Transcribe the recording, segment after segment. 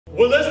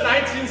Will this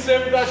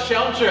 1970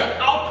 Challenger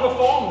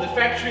outperform the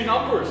factory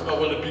numbers, or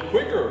will it be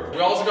quicker?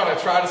 We're also gonna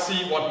try to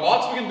see what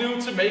mods we can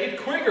do to make it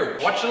quicker.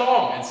 Watch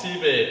along and see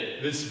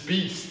if this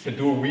beast can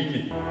do a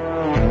wheelie.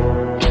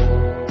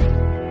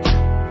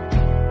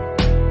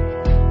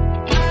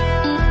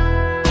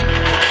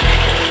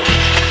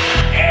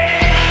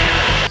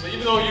 So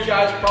even though you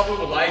guys probably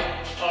would like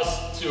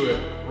us to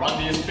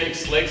run these big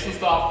slicks and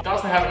stuff, it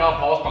doesn't have enough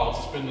horsepower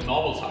to spin the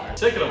normal tire.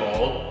 Second of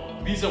all,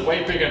 these are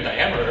way bigger in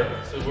diameter,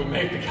 so it would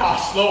make the car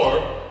slower.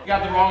 We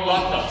got the wrong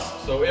lug nuts,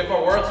 so if I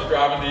were to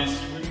drive in these,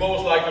 we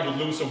most likely would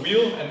lose a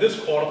wheel, and this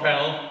quarter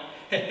panel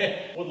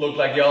would look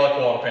like the other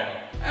quarter panel.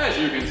 As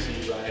you can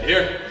see right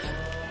here.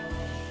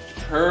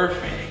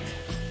 Perfect.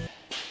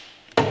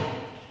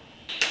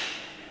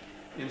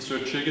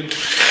 Insert chicken.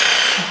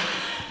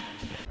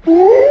 The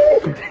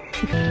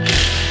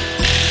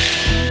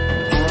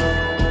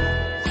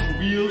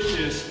wheel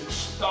is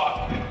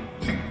stuck.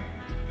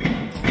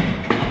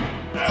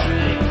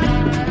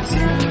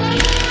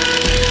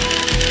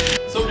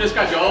 So we just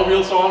got the other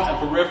wheels on, and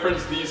for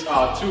reference, these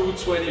are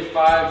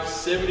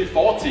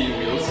 225/70/40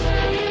 wheels.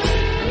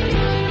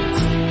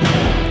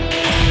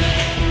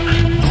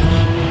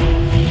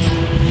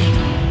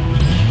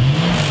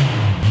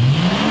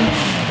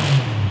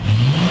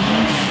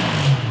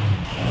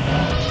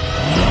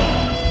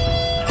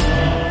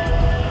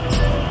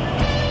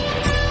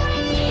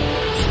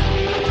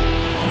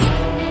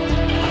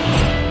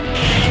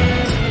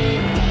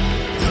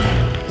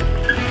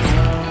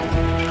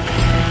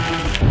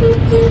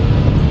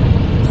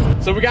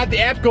 So we got the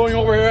app going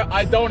over here.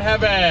 I don't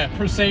have a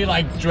per se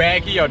like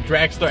draggy or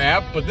dragster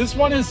app, but this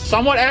one is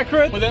somewhat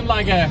accurate within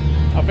like I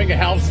think a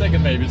half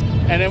second maybe.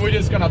 And then we're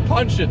just gonna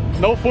punch it.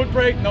 No foot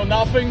brake, no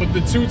nothing, with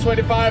the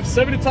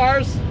 225/70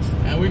 tires.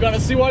 And we're gonna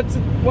see what's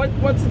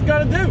it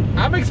gonna do.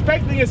 I'm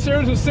expecting a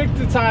 0 to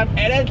 60 time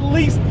at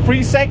least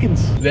 3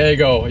 seconds. There you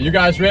go. You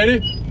guys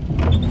ready?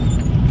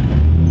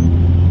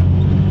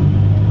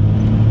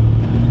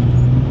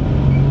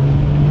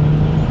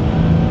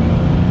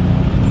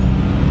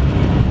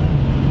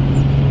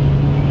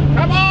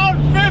 Come on,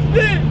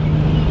 50,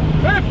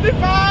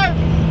 55,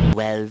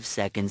 12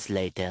 seconds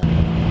later.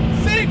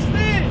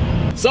 60.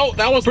 So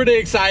that was pretty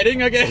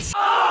exciting, I guess.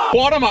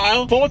 Quarter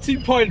mile,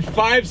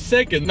 14.5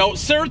 seconds. No,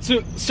 0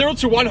 to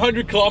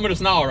 100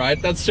 kilometers an hour,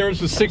 right? That's 0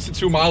 to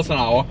 62 miles an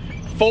hour.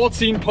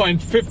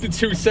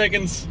 14.52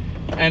 seconds.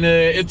 And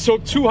it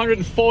took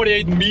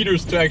 248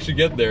 meters to actually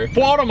get there.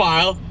 Quarter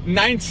mile,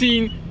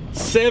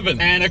 19.7.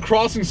 And a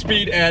crossing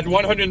speed at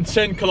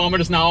 110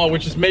 kilometers an hour,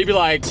 which is maybe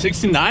like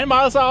 69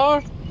 miles an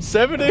hour?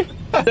 70?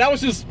 That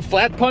was just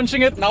flat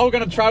punching it. Now we're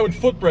gonna try with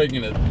foot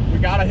braking it. We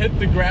gotta hit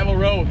the gravel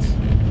roads.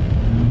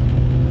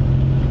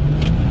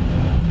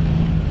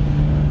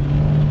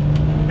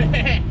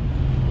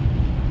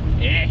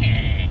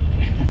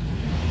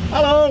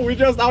 Hello, we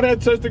just out here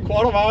testing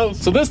quarter miles.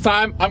 So this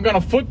time I'm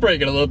gonna foot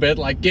brake it a little bit,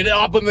 like get it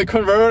up in the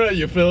converter,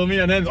 you feel me?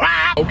 And then,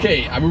 ah!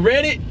 Okay, are we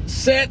ready?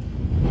 Set.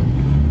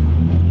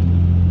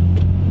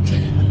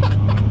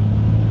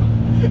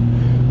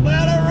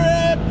 Let her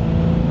rip.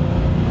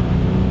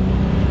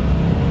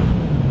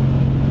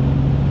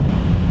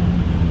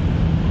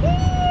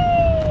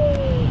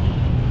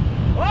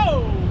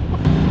 Whoa!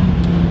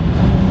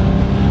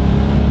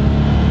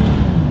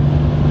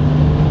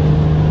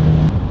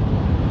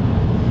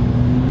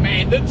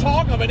 The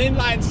torque of an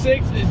inline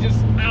 6 is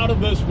just out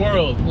of this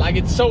world. Like,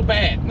 it's so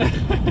bad.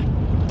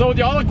 So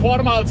the other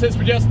quarter mile test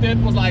we just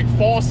did was like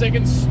 4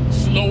 seconds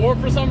slower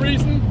for some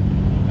reason.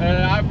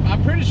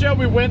 I'm pretty sure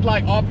we went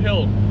like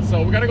uphill.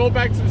 So we're gonna go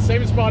back to the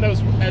same spot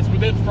as we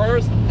did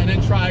first and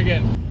then try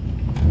again.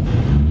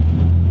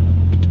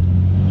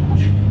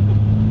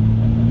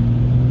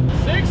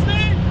 60.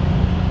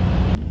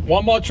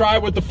 One more try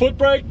with the foot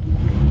brake.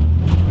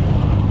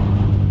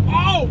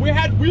 Oh, we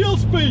had wheel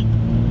speed.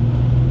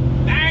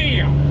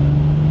 Damn!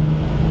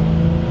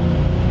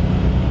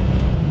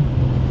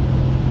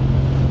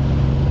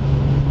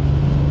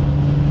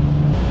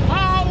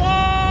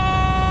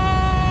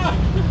 Power!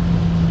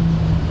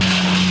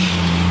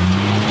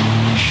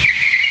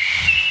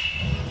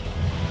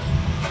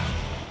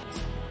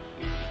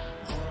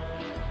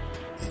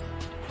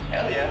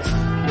 Hell yeah!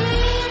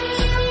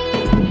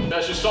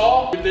 As you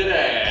saw, we did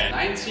a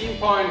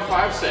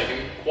 19.5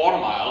 second quarter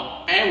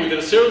mile, and we did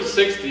a 0 to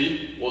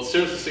 60, well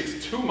 0 to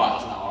 62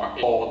 miles an hour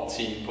in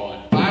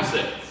 14.5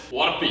 seconds.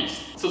 What a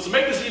beast. So to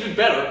make this even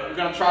better, we're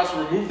gonna try to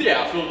remove the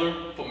air filter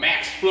for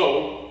max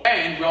flow,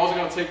 and we're also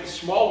gonna take the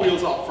small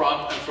wheels up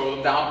front and throw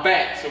them down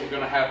back, so we're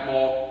gonna have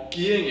more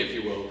gearing, if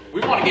you will.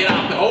 We wanna get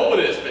out the hole with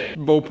this thing.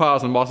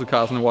 Mopars and muscle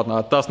cars and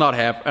whatnot does not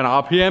have an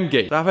RPM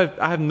gauge. I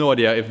have no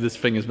idea if this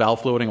thing is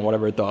valve floating or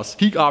whatever it does.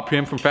 Peak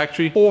RPM from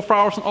factory,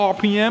 4,000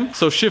 RPM.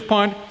 So shift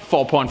point,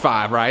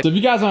 4.5, right? So if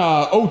you guys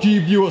are OG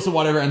viewers or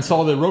whatever and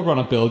saw the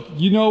Roadrunner build,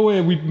 you know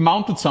we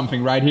mounted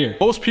something right here.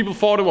 Most people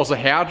thought it was a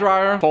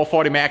hairdryer,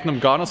 440 Magnum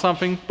gun or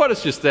something, but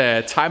it's just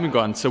a timing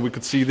gun so we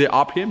could see the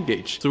RPM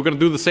gauge. So we're gonna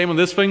do the same on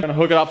this thing. Gonna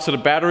hook it up to the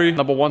battery,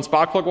 number 1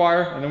 spark plug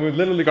wire, and then we're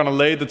literally gonna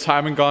lay the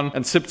timing gun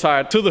and zip tie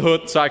it to the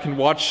hood so I can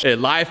watch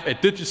live a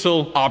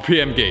digital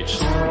RPM gauge.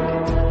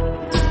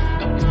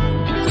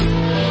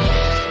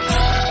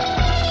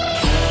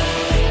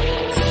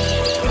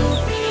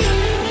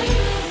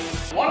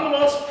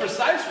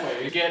 Precise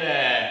way to get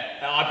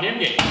an RPM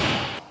gauge.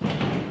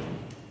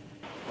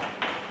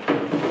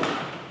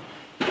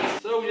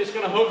 So we're just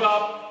gonna hook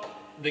up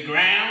the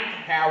ground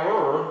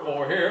power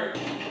over here.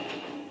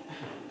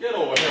 Get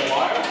over here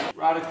wire.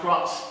 Right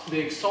across the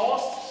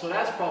exhaust. So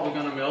that's probably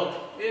gonna melt.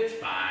 It's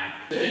fine.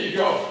 There you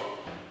go.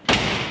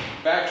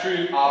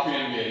 Factory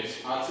RPM gauge.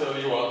 I'll tell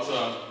you what,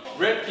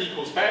 red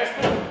equals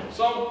faster,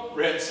 so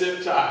red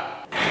zip tie.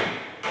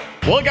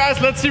 Well guys,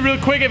 let's see real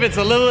quick if it's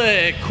a little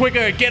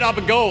quicker get up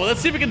and go.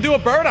 Let's see if we can do a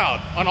burnout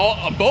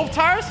on both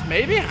tires,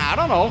 maybe? I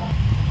don't know.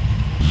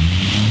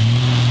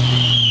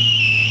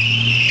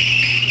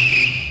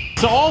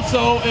 So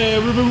also,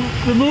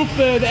 remove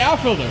the air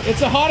filter.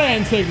 It's a hot air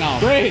intake now.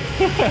 Great.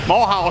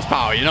 More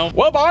horsepower, you know?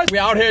 Well boys, we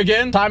out here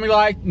again. Timing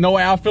light, no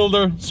air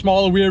filter,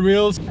 smaller rear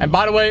wheels. And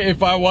by the way,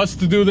 if I was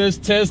to do this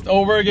test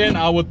over again,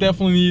 I would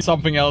definitely need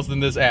something else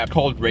than this app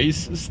called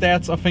Race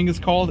Stats, I think it's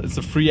called. It's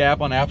a free app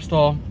on App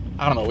Store.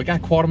 I don't know, we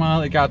got quarter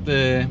mile, it got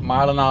the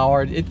mile an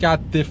hour, it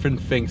got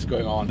different things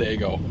going on. There you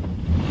go.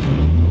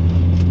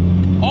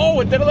 Oh,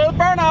 it did a little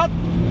burnout.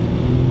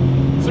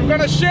 So we're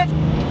gonna shift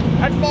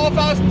at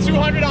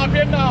 4,200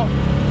 RPM now.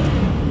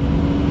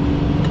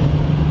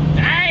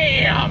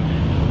 Damn!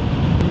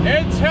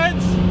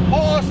 Intense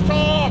horse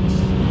torques.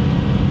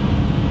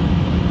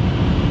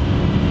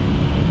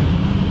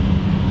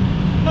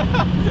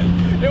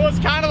 It was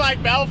kind of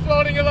like bell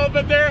floating a little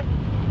bit there.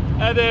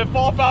 At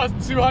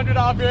 4,200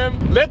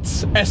 RPM.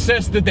 Let's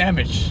assess the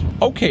damage.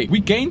 Okay, we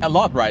gained a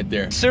lot right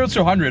there. 0 to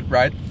 100,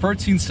 right?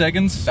 13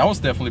 seconds. That was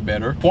definitely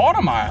better.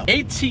 Quarter mile.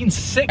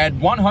 18.6 at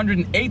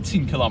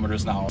 118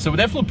 kilometers an hour. So we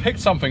definitely picked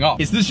something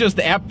up. Is this just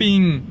the app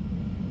being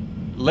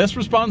less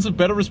responsive,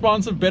 better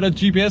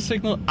GPS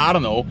signal? I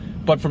don't know.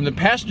 But from the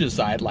passenger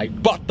side,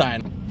 like butt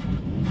dying.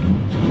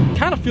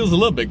 Kind of feels a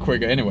little bit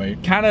quicker anyway.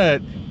 It kind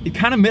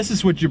of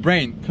messes with your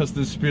brain because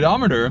the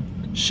speedometer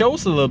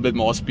shows a little bit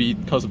more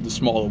speed because of the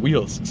smaller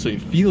wheels, so you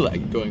feel like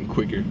you're going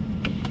quicker.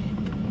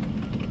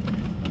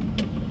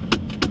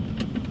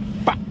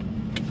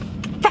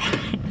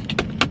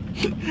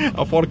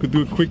 I thought I could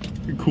do a quick,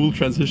 cool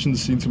transition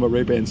scene to my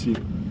Ray-Ban scene.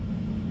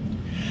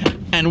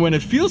 And when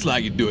it feels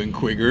like you're doing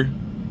quicker,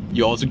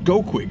 you also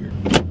go quicker.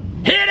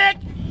 Hit it!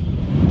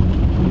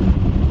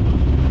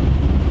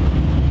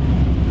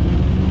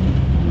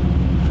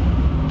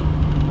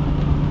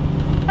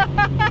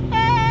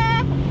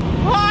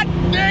 Hot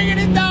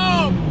diggity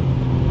dog!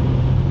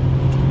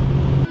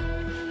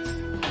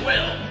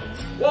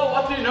 Well,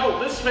 what do you know?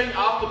 This thing,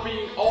 after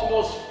being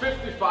almost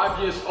 55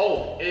 years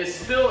old, is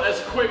still as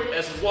quick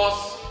as it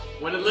was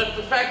when it left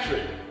the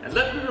factory. And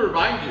let me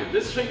remind you,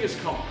 this thing is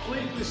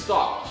completely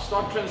stock.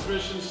 Stock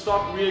transmission,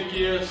 stock rear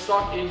gear,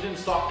 stock engine,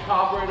 stock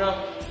carburetor,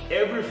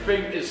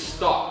 everything is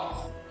stock.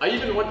 I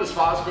even went as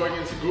far as going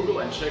into Google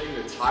and checking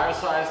the tire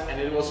size,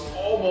 and it was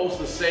almost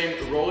the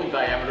same rolling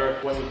diameter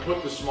when we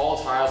put the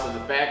small tires in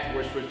the back,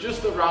 which were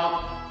just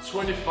around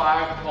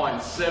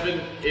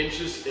 25.7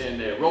 inches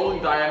in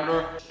rolling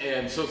diameter.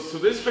 And so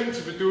this thing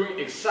to be doing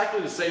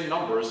exactly the same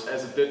numbers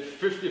as it did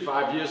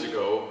 55 years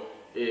ago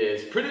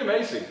is pretty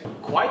amazing.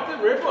 Quite the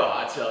ripper,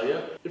 I tell you.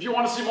 If you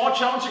want to see more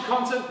challenging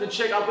content, then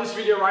check out this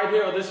video right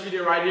here or this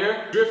video right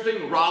here.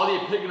 Drifting, rally,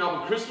 and picking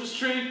up a Christmas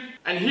tree.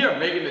 And here,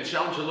 making the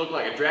challenger look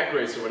like a drag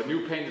racer with a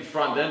new painted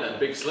front end and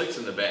big slicks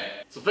in the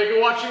back. So thank you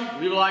for watching,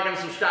 leave a like and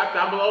subscribe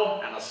down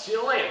below, and I'll see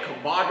you later,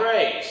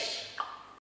 compadres.